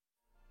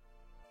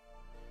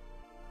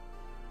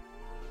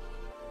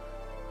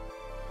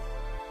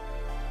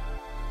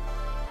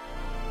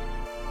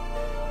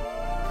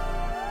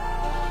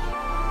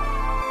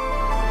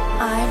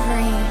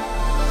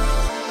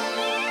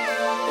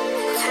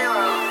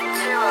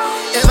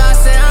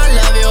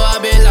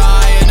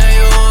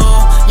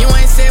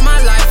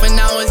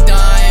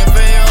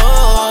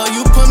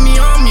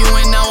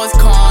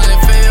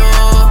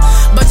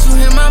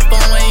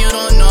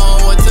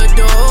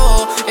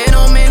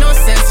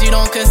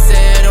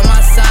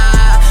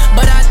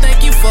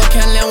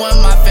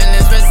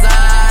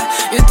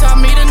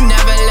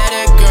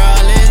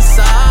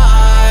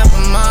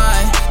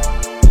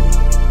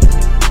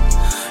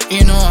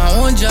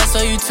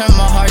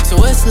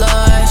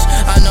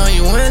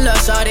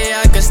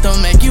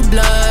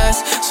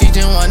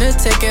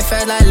take it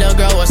fast like little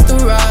girl, what's the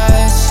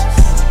rush?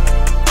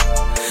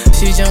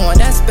 She just want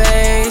that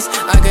space.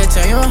 I could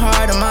turn your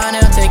heart to mine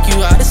and take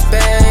you out of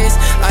space.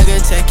 I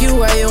could take you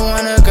where you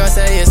wanna, girl,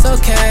 say it's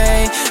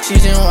okay.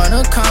 She just wanna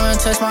come and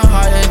touch my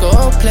heart and go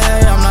play.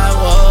 I'm like,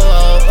 whoa,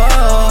 whoa,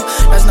 whoa,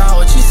 that's not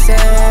what you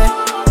said.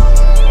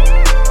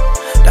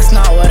 That's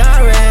not what I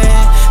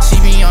read. She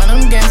be on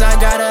them games, I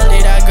gotta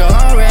lay that girl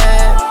on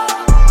red.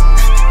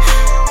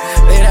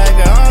 Lay that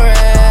girl on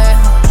red.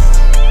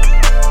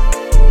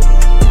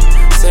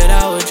 Said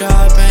I would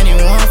drop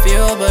anyone for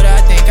you, but I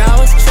think I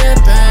was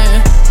tripping.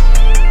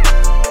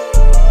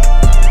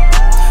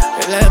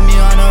 They left me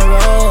on the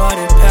road, all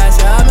the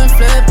past, yeah, I've been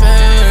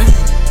flipping.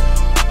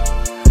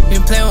 You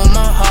play with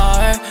my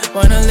heart,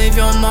 wanna leave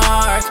your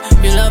mark.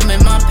 You love me,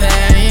 my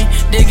pain,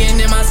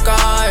 digging in my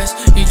scars.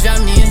 You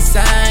drive me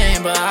insane,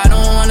 but I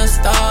don't wanna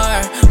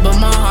start. But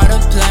my heart a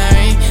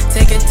plane,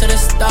 take it to the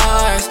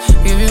stars.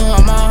 Give you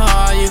all my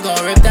heart, you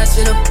gon' rip that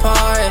shit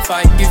apart. If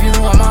I give you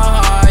all my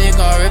heart, you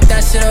gon' rip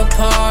that shit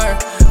apart.